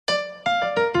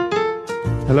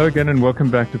Hello again and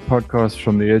welcome back to Podcasts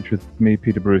from the Edge with me,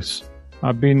 Peter Bruce.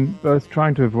 I've been both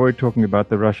trying to avoid talking about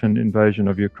the Russian invasion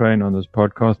of Ukraine on this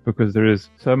podcast because there is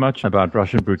so much about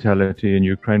Russian brutality in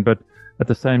Ukraine, but at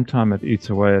the same time it eats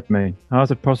away at me. How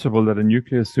is it possible that a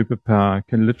nuclear superpower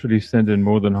can literally send in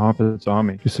more than half of its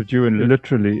army to subdue and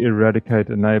literally eradicate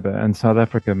a neighbor, and South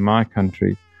Africa, my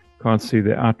country, can't see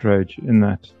the outrage in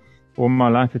that? All my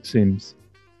life, it seems,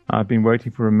 I've been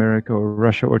waiting for America or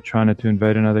Russia or China to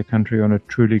invade another country on a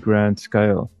truly grand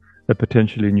scale, a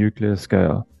potentially nuclear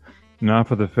scale. Now,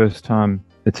 for the first time,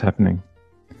 it's happening.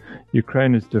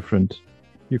 Ukraine is different.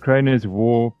 Ukraine is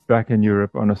war back in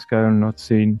Europe on a scale not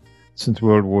seen since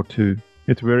World War II.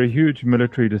 It's where a huge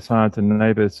military decides a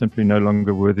neighbor is simply no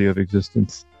longer worthy of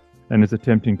existence and is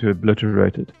attempting to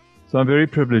obliterate it. So I'm very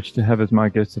privileged to have as my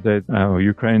guest today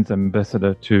Ukraine's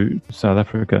ambassador to South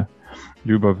Africa,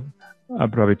 Lyubov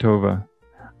Abravitova.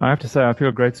 I have to say I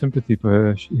feel great sympathy for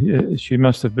her. She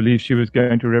must have believed she was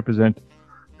going to represent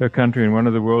her country in one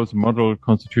of the world's model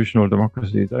constitutional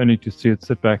democracies, only to see it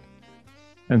sit back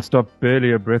and stop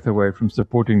barely a breath away from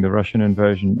supporting the Russian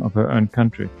invasion of her own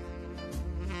country.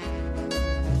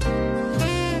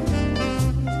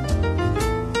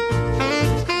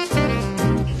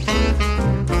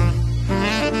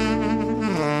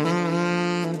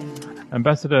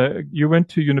 Ambassador, you went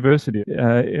to university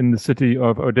in the city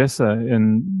of Odessa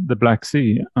in the Black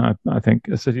Sea, I think,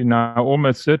 a city now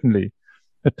almost certainly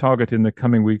a target in the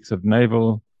coming weeks of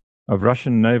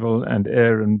Russian naval and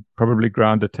air and probably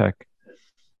ground attack.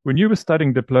 When you were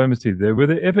studying diplomacy there, were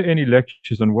there ever any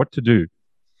lectures on what to do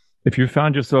if you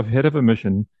found yourself head of a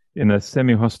mission in a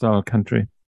semi-hostile country?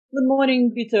 Good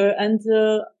morning, Peter, and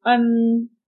I'm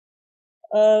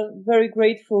very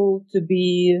grateful to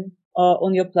be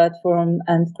on your platform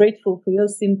and grateful for your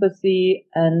sympathy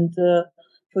and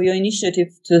for your initiative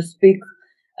to speak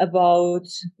about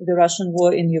the Russian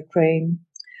war in Ukraine.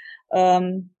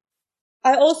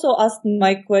 I also asked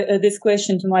this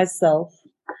question to myself,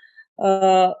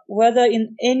 whether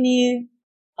in any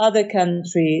other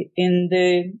country in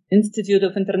the Institute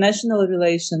of International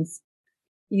Relations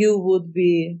you would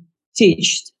be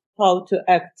taught how to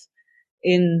act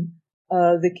in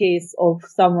the case of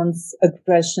someone's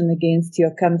aggression against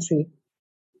your country.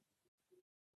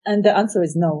 And the answer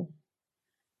is no.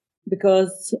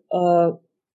 Because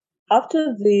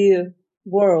after the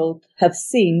world have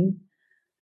seen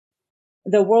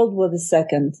the World War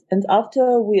II, and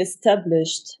after we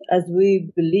established, as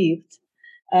we believed,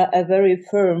 a very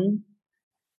firm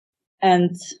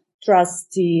and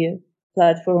trusty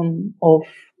platform of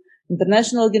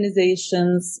international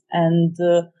organizations and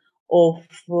of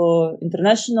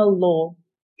international law,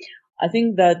 I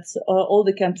think that all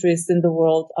the countries in the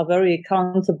world are very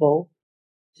accountable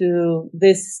to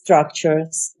these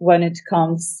structures when it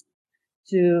comes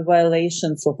to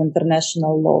violations of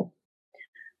international law.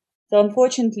 So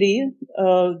unfortunately,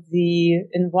 the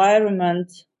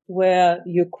environment where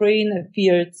Ukraine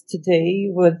appeared today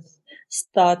with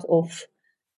start of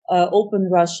open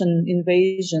Russian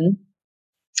invasion,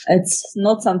 it's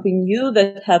not something new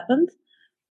that happened.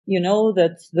 You know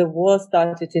that the war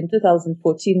started in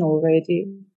 2014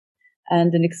 already,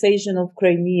 and the annexation of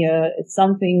Crimea is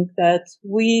something that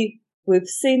we've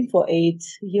seen for 8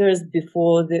 years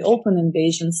before the open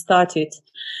invasion started.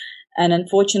 And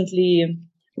unfortunately,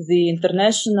 the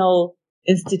international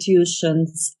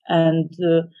institutions and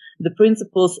the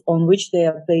principles on which they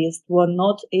are based were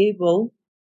not able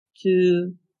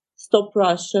to stop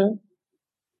Russia,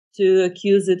 to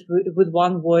accuse it with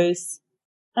one voice.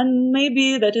 And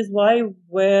maybe that is why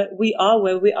where we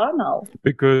are now.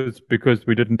 Because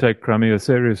we didn't take Crimea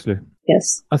seriously.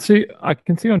 Yes. I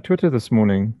can see on Twitter this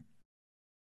morning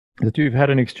that you've had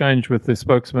an exchange with the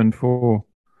spokesman for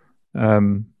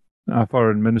our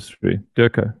foreign ministry,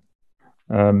 Durko.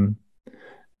 And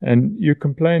you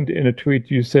complained in a tweet,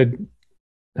 you said,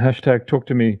 #talk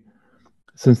to me.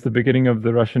 Since the beginning of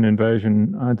the Russian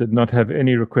invasion, I did not have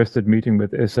any requested meeting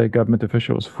with SA government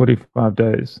officials, 45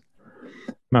 days.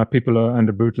 My people are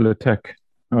under brutal attack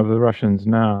of the Russians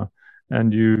now,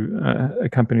 and you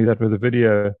accompany that with a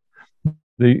video.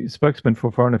 The spokesman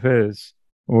for Foreign Affairs,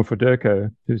 or for Durko,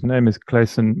 whose name is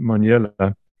Clayson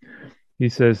Moniela, he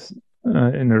says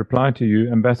in a reply to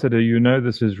you, Ambassador, you know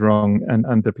this is wrong and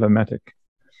undiplomatic.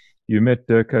 You met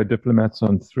Durko diplomats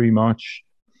on 3 March,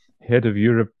 head of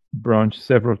Europe branch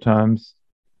several times,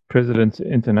 President's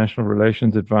international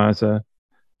relations advisor,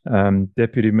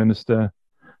 deputy minister.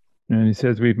 And he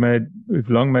says, we've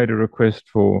long made a request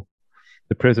for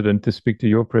the president to speak to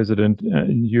your president.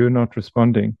 You're not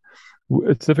responding.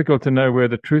 It's difficult to know where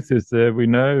the truth is there. We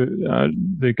know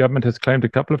the government has claimed a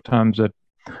couple of times that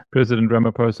President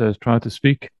Ramaphosa has tried to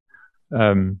speak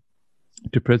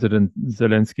to President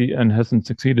Zelensky and hasn't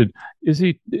succeeded. Is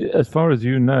he, as far as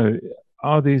you know,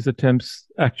 are these attempts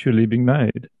actually being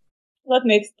made? Let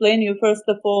me explain you. First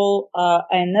of all,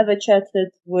 I never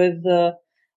chatted with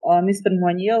Mr.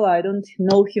 Moniela. I don't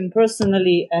know him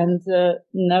personally, and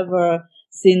never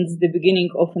since the beginning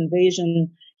of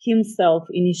invasion himself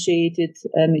initiated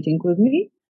a meeting with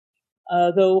me.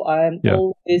 Though I'm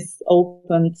always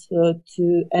open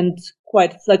to and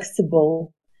quite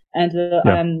flexible, and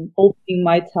I'm opening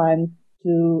my time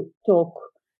to talk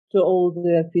to all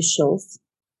the officials.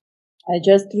 I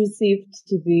just received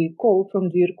the call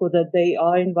from DIRCO that they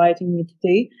are inviting me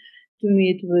today to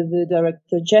meet with the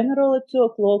Director General at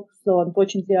 2:00. So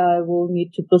unfortunately, I will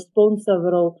need to postpone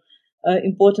several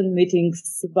important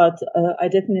meetings, but I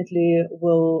definitely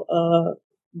will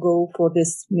go for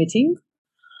this meeting.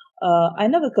 I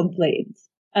never complained.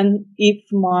 And if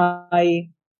my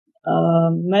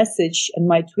message and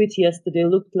my tweet yesterday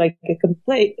looked like a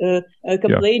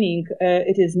complaining,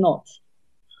 it is not.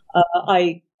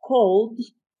 I called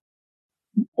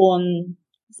on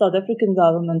South African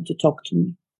government to talk to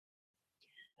me.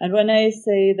 And when I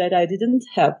say that I didn't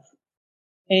have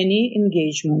any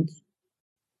engagement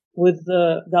with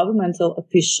the governmental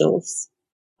officials,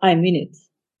 I mean it.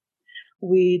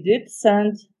 We did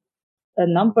send a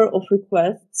number of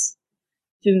requests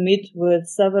to meet with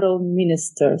several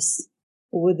ministers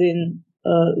within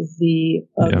the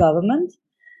government.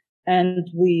 And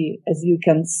we, as you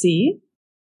can see,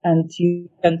 and you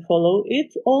can follow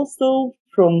it also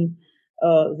from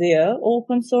their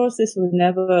open sources, we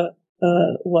never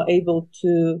were able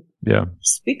to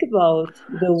speak about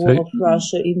the war of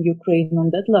Russia in Ukraine on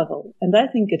that level. And I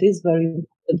think it is very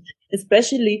important,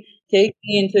 especially taking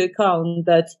into account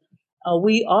that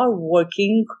we are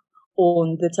working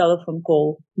on the telephone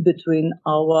call between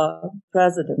our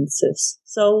presidencies.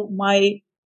 So my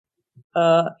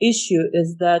issue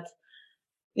is that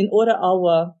in order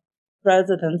our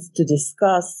presidents to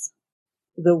discuss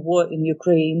the war in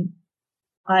Ukraine,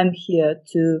 I'm here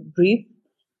to brief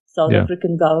South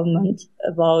African government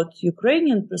about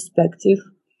Ukrainian perspective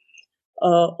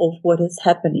of what is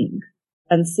happening.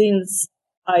 And since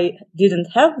I didn't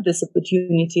have this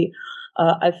opportunity,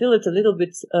 I feel it a little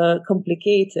bit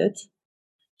complicated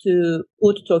to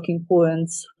put talking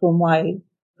points for my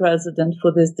president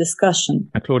for this discussion.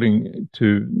 According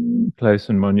to Claes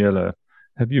and Moniela,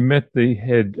 have you met the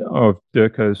head of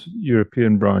DIRCO's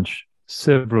European branch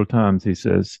several times, he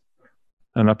says?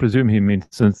 And I presume he means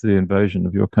since the invasion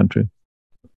of your country.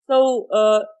 So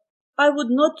I would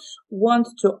not want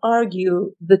to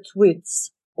argue the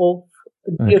tweets of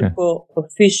DIRCO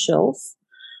officials.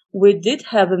 We did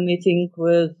have a meeting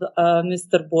with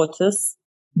Mr. Botas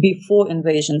before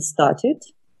invasion started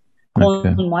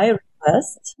on my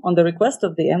request, on the request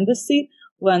of the embassy,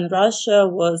 when Russia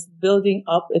was building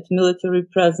up its military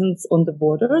presence on the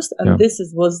borders. And this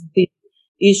was the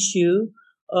issue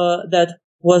that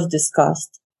was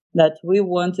discussed, that we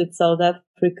wanted South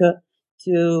Africa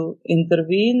to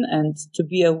intervene and to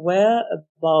be aware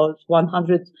about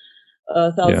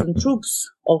 100,000 troops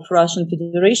of Russian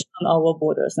Federation on our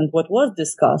borders. And what was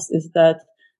discussed is that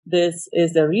this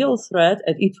is a real threat,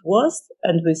 and it was,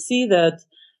 and we see that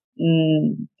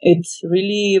it's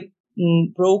really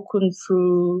broken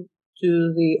through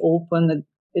to the open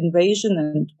invasion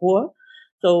and war.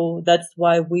 So that's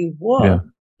why we were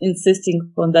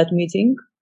insisting on that meeting.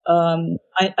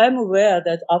 I'm aware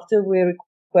that after we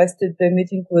requested the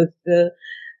meeting with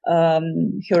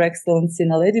Her Excellency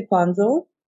Naledi Pandor,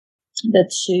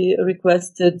 that she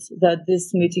requested that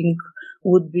this meeting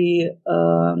would be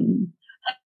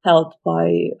held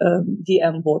by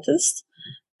DM Botas,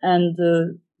 and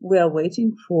we are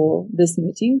waiting for this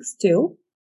meeting still.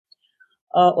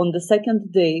 On the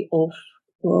second day of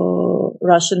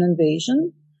Russian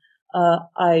invasion,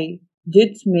 I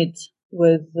did meet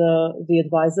with the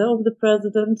advisor of the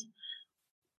president,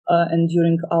 and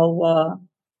during our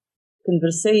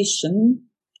conversation,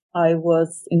 I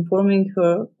was informing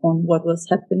her on what was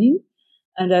happening,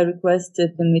 and I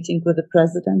requested the meeting with the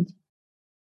president.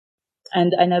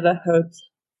 And I never heard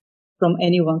from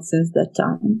anyone since that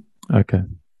time.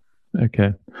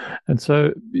 Okay. And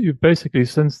so you basically,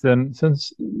 since then,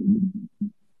 since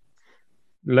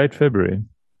late February,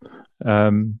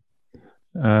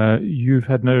 you've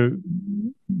had no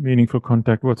meaningful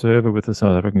contact whatsoever with the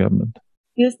South African government.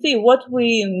 You see, what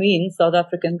we mean, South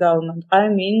African government, I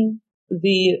mean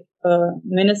the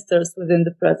ministers within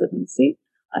the presidency,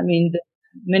 I mean the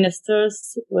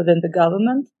ministers within the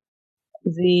government,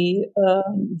 the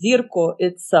DIRCO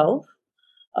itself.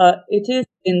 It is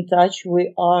in touch.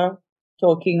 We are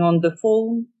talking on the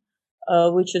phone,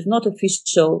 which is not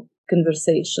official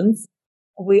conversations.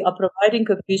 We are providing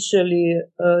officially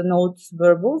notes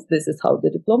verbals. This is how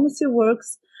the diplomacy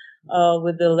works,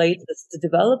 with the latest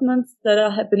developments that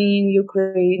are happening in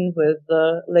Ukraine, with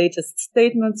the latest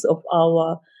statements of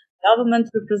our government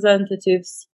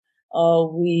representatives.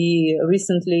 We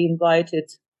recently invited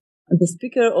the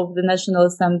Speaker of the National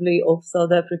Assembly of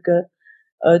South Africa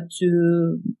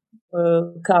to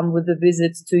come with a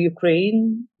visit to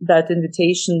Ukraine. That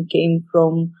invitation came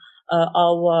from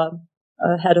our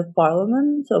head of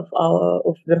parliament of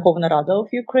Verkhovna Rada of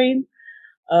Ukraine.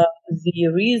 The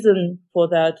reason for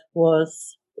that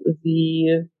was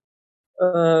the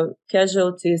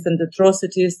casualties and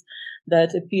atrocities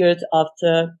that appeared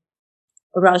after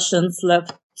Russians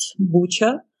left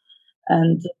Bucha,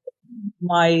 and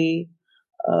my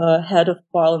head of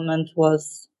parliament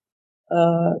was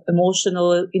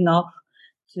emotional enough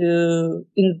to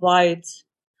invite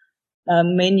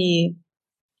many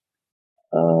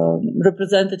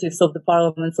representatives of the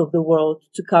parliaments of the world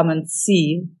to come and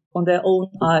see on their own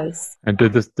eyes. And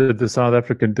did the head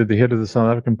of the South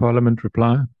African Parliament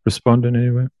respond in any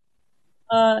way?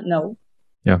 No.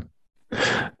 Yeah.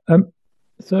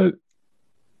 So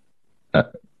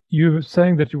you were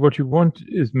saying that what you want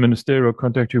is ministerial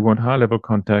contact. You want high-level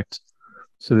contact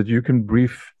so that you can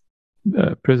brief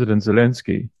President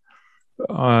Zelensky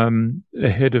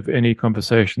ahead of any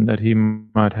conversation that he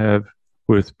might have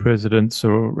with President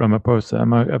Cyril Ramaphosa.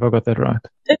 Have I got that right?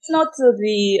 It's not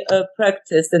the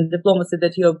practice in diplomacy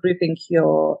that you're briefing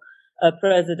your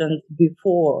president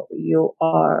before you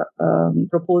are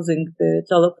proposing the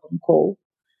telephone call.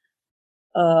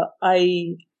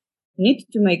 I need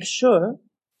to make sure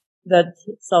that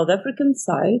South African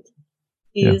side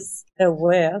is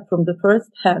aware from the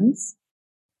first hands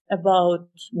about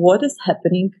what is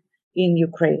happening in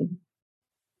Ukraine.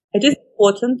 It is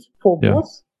important for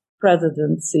both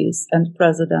presidencies and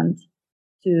president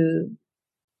to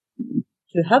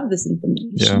have this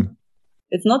information. Yeah.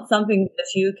 It's not something that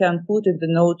you can put in the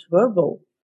note verbal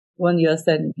when you are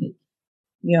sending it.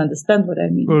 You understand what I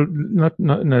mean? Well,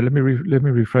 no. Let me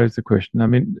rephrase the question. I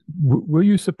mean, were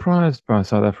you surprised by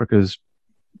South Africa's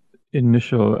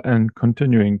initial and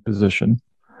continuing position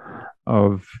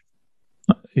of,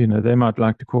 they might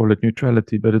like to call it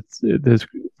neutrality, but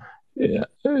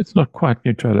it's not quite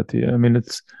neutrality. I mean,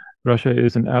 Russia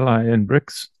is an ally in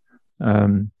BRICS.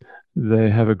 They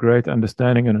have a great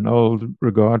understanding and an old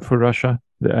regard for Russia.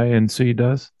 The ANC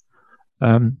does.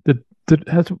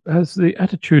 Has the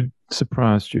attitude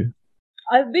surprised you?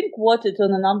 I've been quoted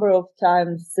on a number of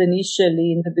times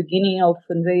initially in the beginning of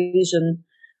invasion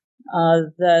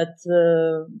that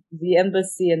the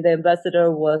embassy and the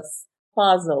ambassador was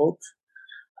puzzled,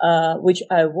 which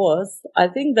I was. I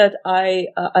think that I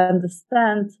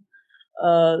understand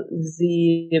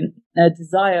the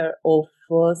desire of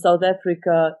South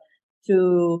Africa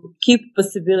to keep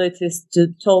possibilities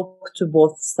to talk to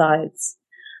both sides.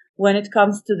 When it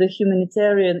comes to the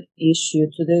humanitarian issue,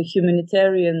 to the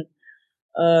humanitarian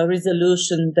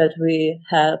resolution that we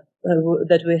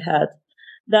had,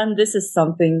 then this is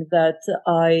something that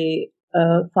I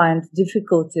find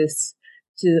difficulties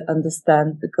to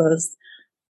understand, because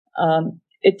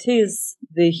it is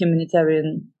the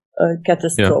humanitarian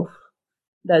catastrophe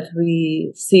that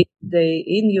we see today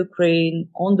in Ukraine,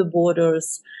 on the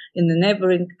borders, in the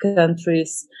neighboring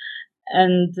countries.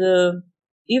 And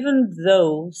even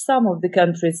though some of the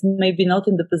countries may be not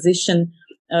in the position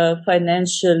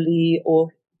financially or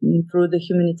through the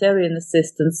humanitarian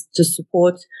assistance to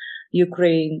support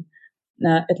Ukraine,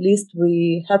 at least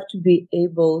we have to be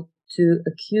able to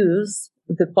accuse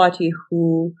the party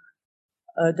who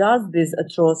does these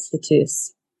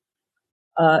atrocities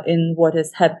in what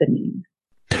is happening.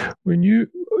 When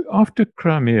after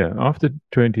Crimea, after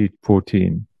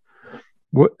 2014,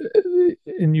 what,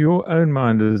 in your own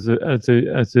mind, as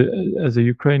a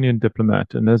Ukrainian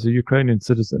diplomat and as a Ukrainian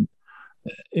citizen,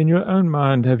 in your own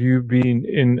mind, have you been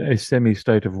in a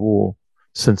semi-state of war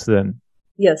since then?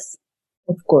 Yes,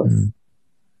 of course.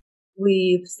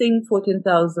 We've seen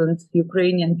 14,000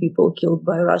 Ukrainian people killed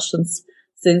by Russians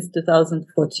since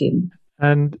 2014.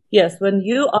 And yes, when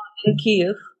you are in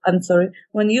Kiev,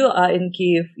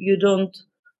 you don't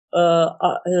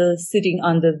sitting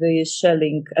under the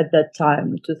shelling at that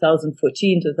time,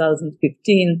 2014,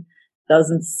 2015,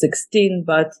 2016,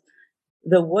 but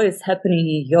the war is happening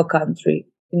in your country,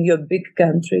 in your big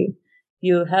country.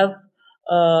 You have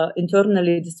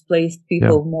internally displaced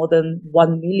people, more than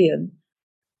 1 million,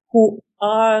 who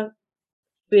are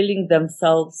feeling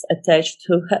themselves attached,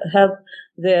 who have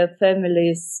their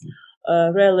families,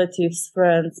 relatives,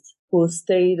 friends who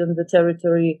stayed on the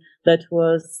territory that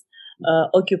was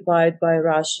occupied by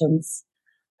Russians.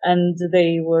 And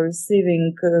they were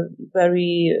receiving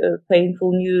very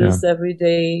painful news every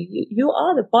day. You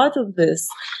are the part of this.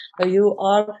 You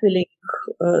are feeling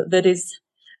that is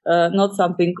not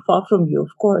something far from you, of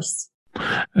course.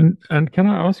 And can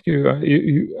I ask you,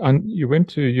 you went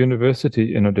to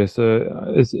university in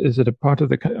Odessa. Is it a part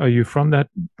of are you from that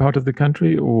part of the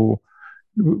country, or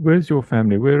where's your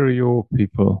family? Where are your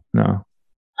people now?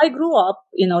 I grew up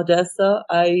in Odessa.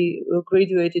 I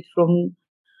graduated from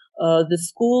the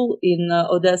school in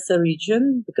Odessa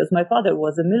region because my father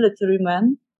was a military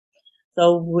man.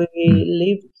 So we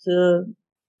lived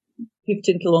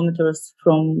 15 kilometers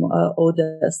from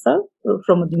Odessa,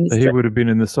 from Administration. So he would have been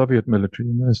in the Soviet military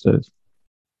in those days.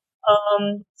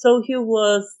 So he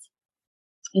was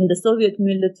in the Soviet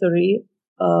military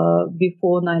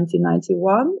before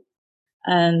 1991.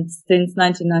 And since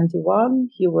 1991,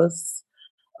 he was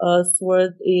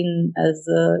sworn in as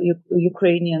a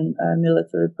Ukrainian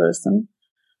military person.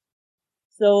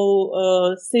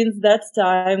 So since that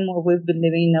time, we've been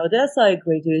living in Odessa. I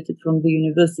graduated from the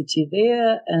university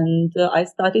there, and I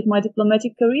started my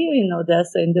diplomatic career in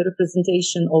Odessa in the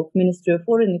representation of Ministry of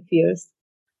Foreign Affairs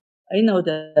in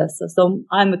Odessa. So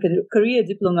I'm a career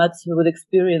diplomat with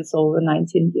experience over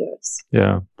 19 years.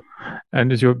 Yeah. And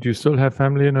do you still have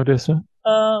family in Odessa?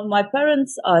 My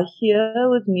parents are here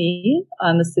with me.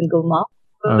 I'm a single mom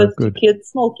with two kids,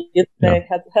 small kids. They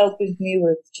have helping me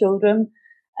with children.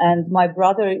 And my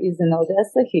brother is in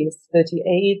Odessa. He is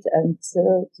 38, and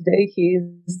today he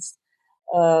is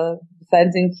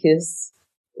defending his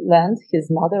land,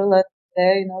 his motherland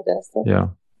there in Odessa. Yeah.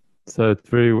 So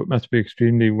it must be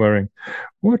extremely worrying.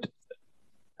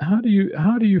 How do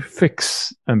you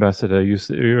fix, Ambassador?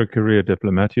 You're a career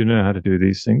diplomat. You know how to do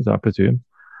these things, I presume.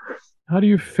 How do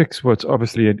you fix what's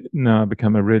obviously now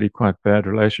become a really quite bad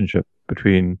relationship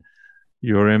between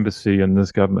your embassy and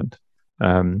this government?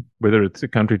 Whether it's a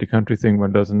country-to-country thing,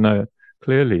 one doesn't know.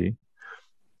 Clearly,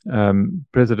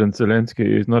 President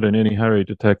Zelensky is not in any hurry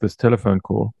to take this telephone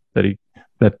call that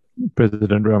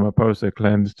President Ramaphosa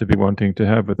claims to be wanting to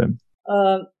have with him.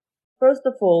 First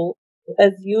of all,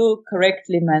 as you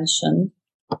correctly mentioned,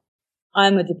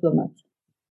 I'm a diplomat.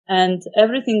 And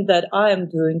everything that I am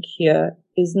doing here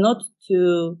is not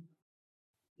to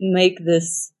make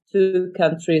these two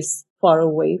countries far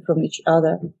away from each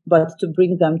other, but to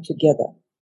bring them together.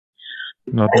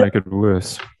 Not make it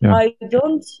worse. Yeah. I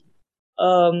don't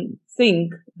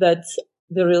think that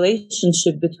the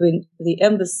relationship between the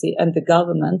embassy and the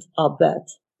government are bad.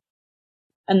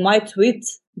 And my tweet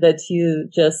that you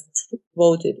just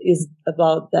voted is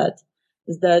about that,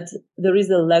 is that there is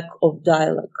a lack of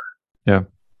dialogue. Yeah.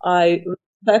 I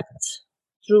respect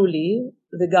truly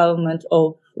the government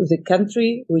of the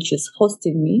country which is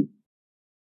hosting me.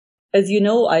 As you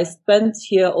know, I spent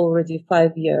here already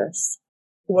 5 years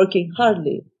working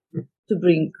hardly to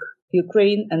bring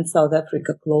Ukraine and South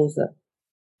Africa closer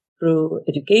through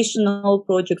educational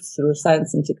projects, through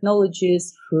science and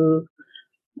technologies, through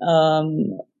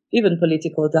even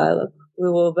political dialogue. We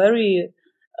were very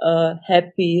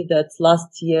happy that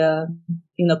last year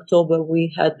in October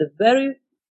we had the very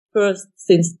first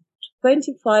since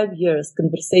 25 years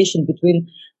conversation between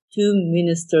two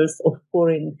ministers of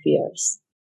foreign affairs.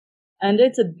 And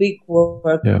it's a big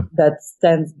work that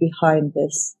stands behind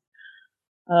this.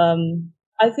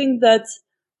 I think that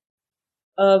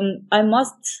I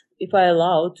must, if I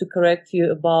allow, to correct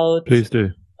you about Please do.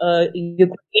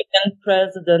 Ukrainian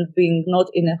president being not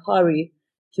in a hurry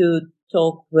to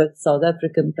talk with South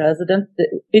African president.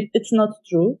 It's not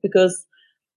true because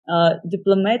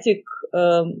diplomatic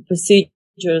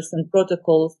procedures and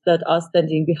protocols that are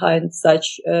standing behind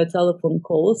such telephone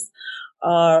calls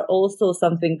are also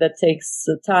something that takes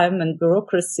time and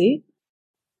bureaucracy.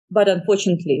 But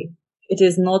unfortunately, it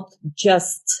is not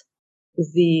just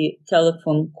the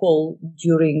telephone call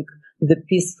during the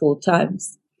peaceful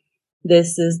times.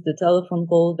 This is the telephone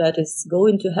call that is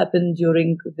going to happen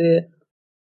during the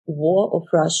war of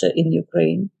Russia in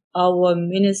Ukraine. Our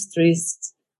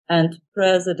ministries and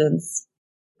presidency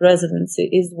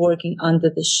is working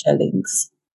under the shellings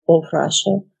of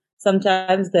Russia.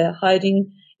 Sometimes they're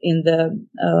hiding in the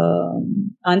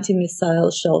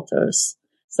anti-missile shelters.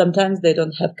 Sometimes they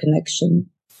don't have connection.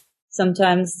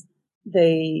 Sometimes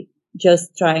they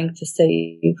just trying to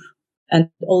save, and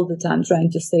all the time trying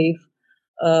to save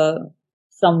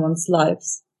someone's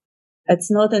lives. It's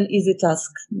not an easy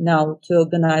task now to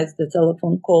organize the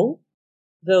telephone call,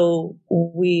 though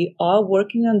we are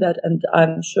working on that, and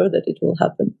I'm sure that it will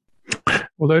happen.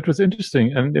 Although it was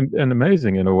interesting and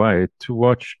amazing in a way to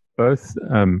watch both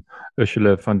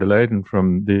Ursula von der Leyen from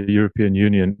the European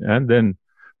Union and then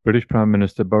British Prime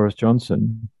Minister Boris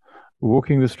Johnson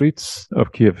walking the streets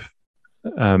of Kiev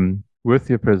with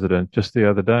your president just the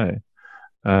other day.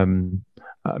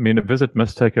 I mean, a visit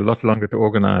must take a lot longer to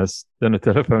organize than a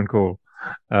telephone call.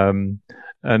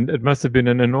 And it must have been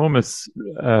an enormous,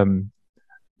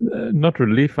 not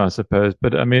relief, I suppose,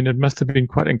 but I mean, it must have been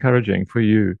quite encouraging for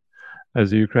you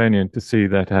as a Ukrainian to see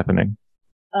that happening.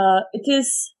 It is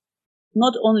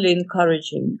not only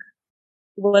encouraging.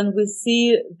 When we see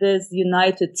this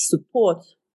united support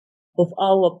of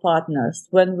our partners,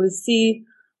 when we see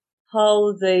how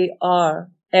they are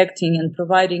acting and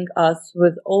providing us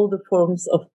with all the forms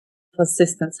of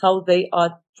assistance, how they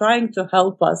are trying to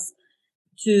help us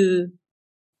to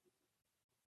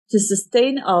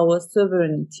sustain our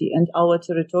sovereignty and our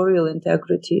territorial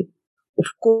integrity. Of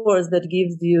course, that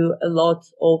gives you a lot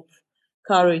of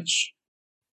courage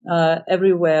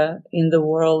everywhere in the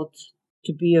world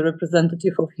to be a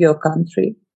representative of your country.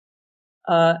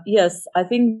 Yes, I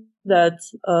think that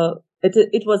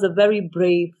it was a very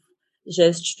brave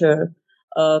gesture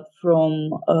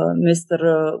from Mr.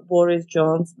 Boris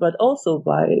Johnson, but also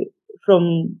from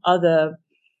other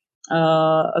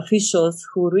officials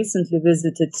who recently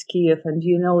visited Kiev, and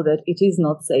you know that it is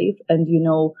not safe, and you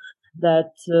know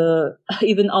that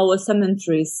even our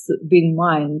cemeteries being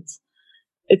mined,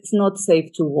 it's not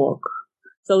safe to walk.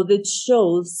 So that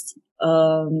shows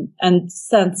and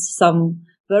sends some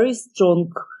very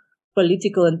strong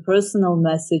political and personal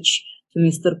message to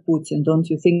Mr. Putin. Don't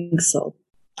you think so?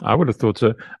 I would have thought so.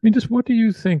 I mean, just what do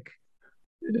you think?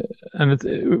 And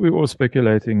we're all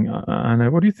speculating. I know.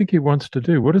 What do you think he wants to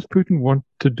do? What does Putin want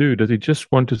to do? Does he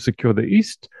just want to secure the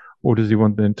East, or does he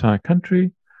want the entire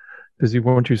country? Does he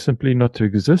want you simply not to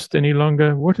exist any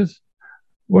longer? What is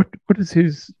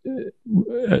his?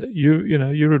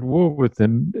 You're at war with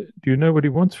him. Do you know what he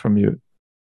wants from you,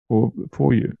 or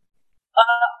for you?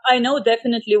 I know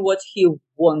definitely what he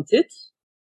wanted.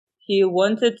 He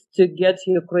wanted to get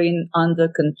Ukraine under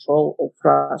control of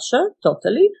Russia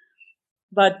totally.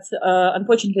 But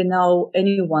unfortunately now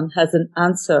anyone has an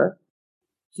answer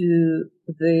to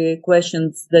the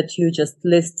questions that you just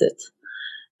listed.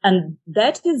 And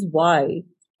that is why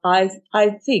I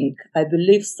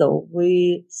believe so.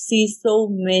 We see so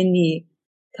many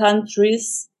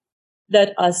countries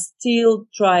that are still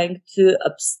trying to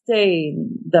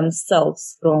abstain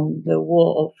themselves from the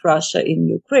war of Russia in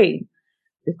Ukraine,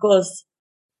 because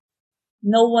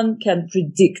no one can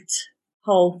predict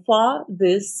how far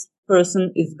this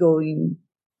person is going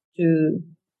to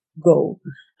go.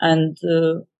 And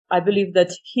I believe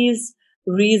that his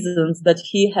reasons that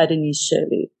he had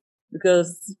initially,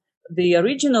 because the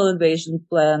original invasion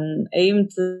plan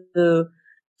aimed to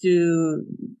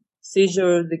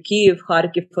seizure the Kiev,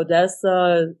 Kharkiv,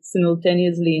 Odessa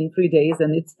simultaneously in 3 days,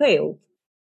 and it failed.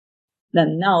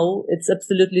 Then now it's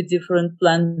absolutely different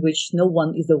plan which no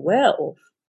one is aware of.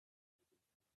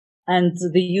 And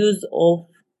the use of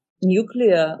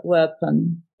nuclear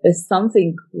weapon is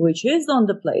something which is on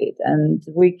the plate, and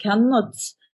we cannot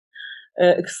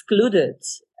exclude it.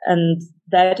 And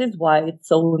that is why it's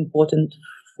so important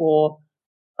for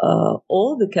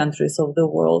all the countries of the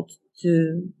world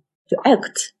to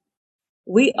act.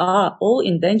 We are all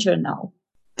in danger now.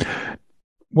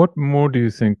 What more do you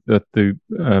think that the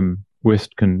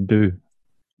West can do?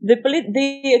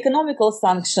 The economical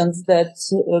sanctions that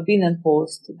have been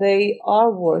imposed, they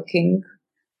are working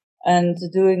and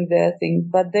doing their thing,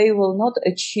 but they will not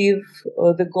achieve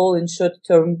the goal in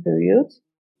short-term period.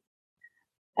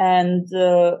 And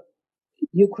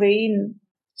Ukraine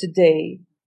today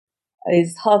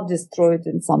is half destroyed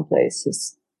in some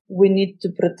places. We need to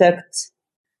protect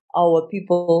our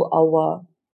people, our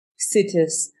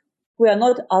cities. We are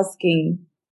not asking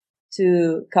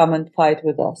to come and fight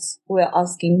with us. We are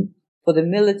asking for the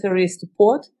military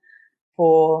support,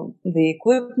 for the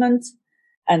equipment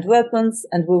and weapons,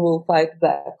 and we will fight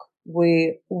back.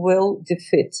 We will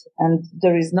defeat, and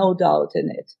there is no doubt in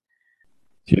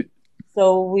it.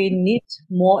 So we need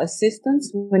more assistance.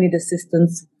 We need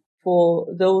assistance for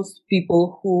those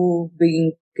people who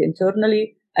being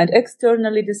internally and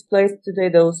externally displaced today,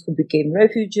 those who became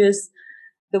refugees.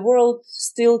 The world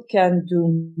still can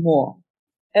do more.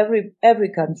 Every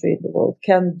country in the world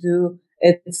can do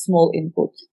a small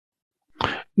input.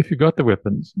 If you got the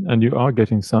weapons, and you are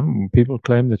getting some, people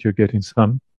claim that you're getting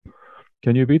some,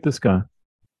 can you beat this guy?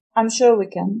 I'm sure we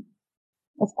can,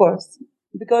 of course,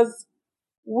 because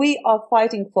we are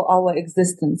fighting for our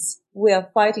existence. We are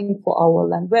fighting for our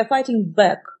land. We are fighting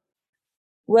back.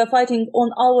 We are fighting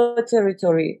on our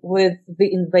territory with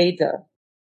the invader.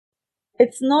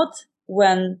 It's not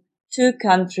when two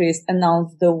countries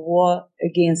announce the war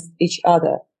against each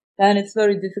other, then it's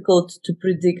very difficult to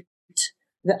predict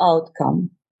the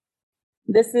outcome.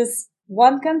 This is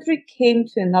one country came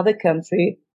to another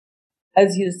country,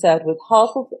 as you said, with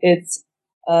half of its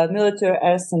military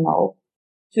arsenal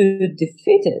to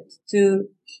defeat it, to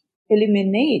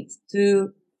eliminate,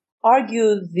 to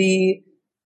argue the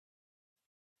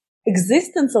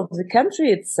existence of the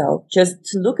country itself. Just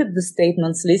look at the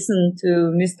statements, listen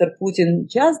to Mr. Putin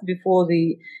just before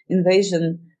the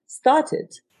invasion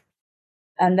started.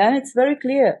 And then it's very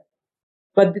clear.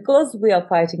 But because we are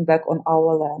fighting back on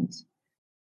our land,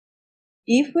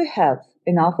 if we have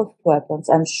enough of weapons,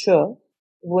 I'm sure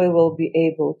we will be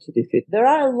able to defeat. There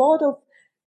are a lot of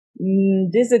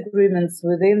disagreements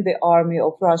within the army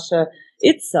of Russia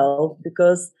itself,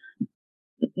 because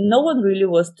no one really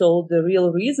was told the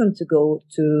real reason to go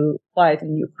to fight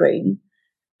in Ukraine.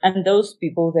 And those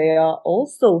people, they are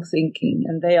also thinking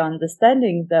and they are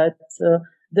understanding that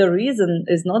the reason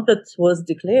is not that it was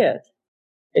declared.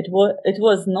 It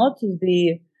was not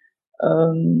the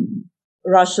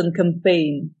Russian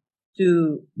campaign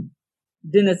to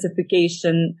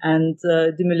denazification and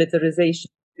demilitarization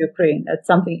of Ukraine. That's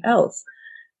something else.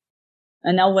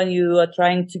 And now when you are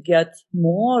trying to get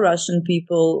more Russian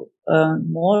people,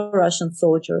 more Russian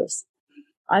soldiers,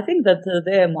 I think that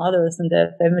their mothers and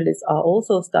their families are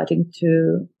also starting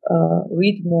to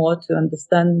read more, to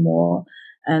understand more,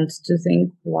 and to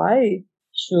think, why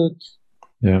should...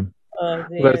 Yeah. Well,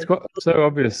 it's quite so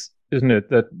obvious, isn't it,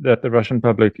 that the Russian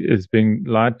public is being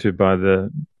lied to by the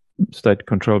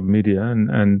state-controlled media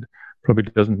and probably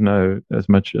doesn't know as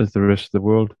much as the rest of the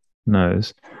world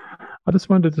knows. I just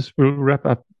wonder, this will wrap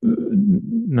up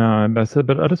now, Ambassador,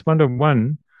 but I just wonder,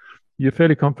 one, you're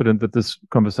fairly confident that this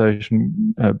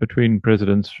conversation between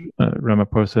Presidents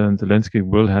Ramaphosa and Zelensky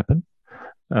will happen.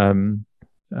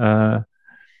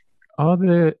 Are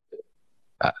there,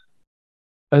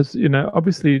 as you know,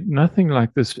 obviously nothing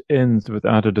like this ends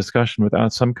without a discussion,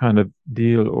 without some kind of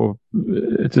deal, or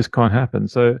it just can't happen.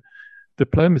 So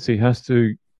diplomacy has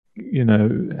to,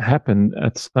 happen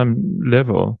at some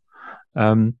level.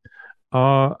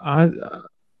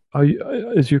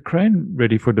 Is Ukraine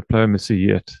ready for diplomacy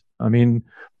yet? I mean,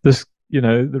 the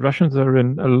Russians are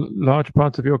in large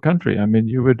parts of your country. I mean,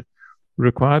 you would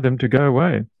require them to go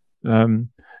away.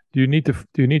 Do you need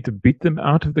to beat them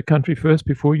out of the country first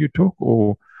before you talk,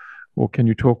 or can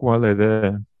you talk while they're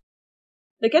there?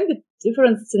 There can be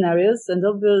different scenarios, and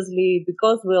obviously,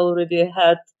 because we already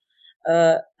had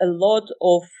a lot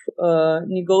of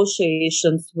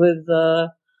negotiations with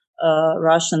the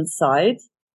Russian side,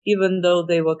 even though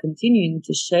they were continuing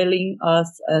to shelling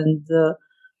us and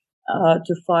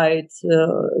to fight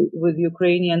with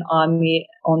Ukrainian army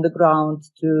on the ground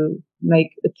to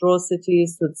make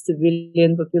atrocities with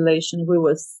civilian population, we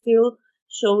were still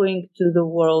showing to the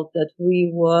world that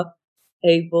we were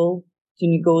able to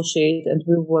negotiate and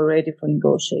we were ready for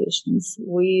negotiations.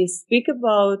 We speak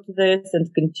about this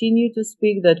and continue to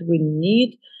speak that we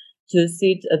need to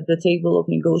sit at the table of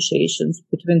negotiations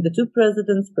between the two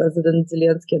presidents, President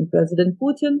Zelensky and President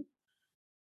Putin.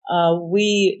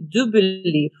 We do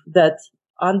believe that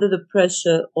under the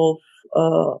pressure of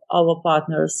our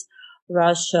partners,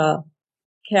 Russia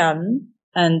can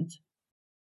and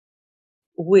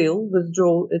will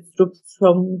withdraw its troops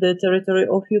from the territory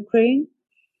of Ukraine.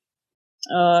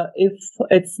 If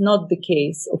it's not the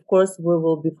case, of course, we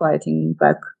will be fighting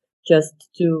back just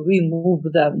to remove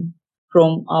them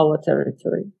from our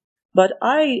territory. But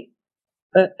I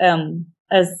am,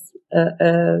 as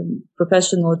a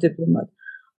professional diplomat,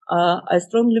 I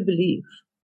strongly believe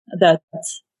that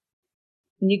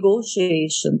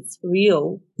negotiations,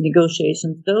 real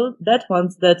negotiations, that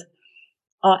ones that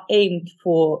are aimed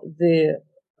for the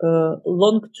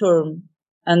long-term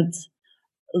and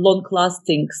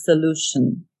long-lasting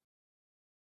solution,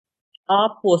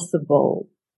 are possible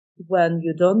when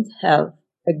you don't have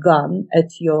a gun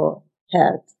at your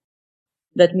head.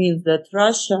 That means that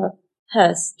Russia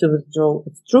has to withdraw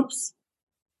its troops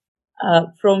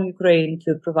from Ukraine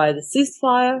to provide a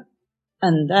ceasefire,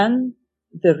 and then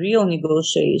the real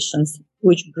negotiations,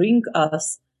 which bring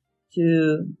us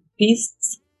to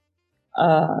peace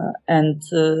and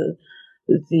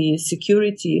the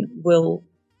security will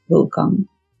come.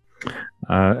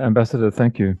 Ambassador,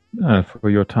 thank you for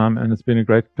your time, and it's been a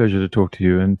great pleasure to talk to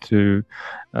you and to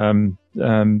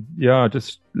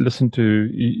just listen to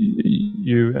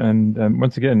you. And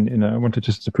once again, I want to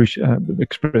just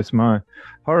express my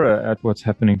horror at what's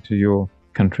happening to your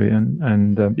country.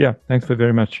 And thanks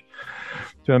very much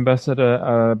to Ambassador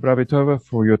Bravitova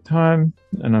for your time.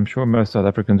 And I'm sure most South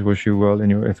Africans wish you well in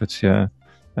your efforts here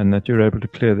and that you're able to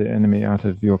clear the enemy out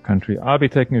of your country. I'll be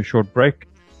taking a short break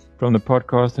from the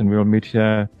podcast, and we'll meet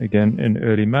here again in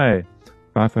early May.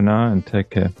 Bye for now and take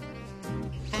care.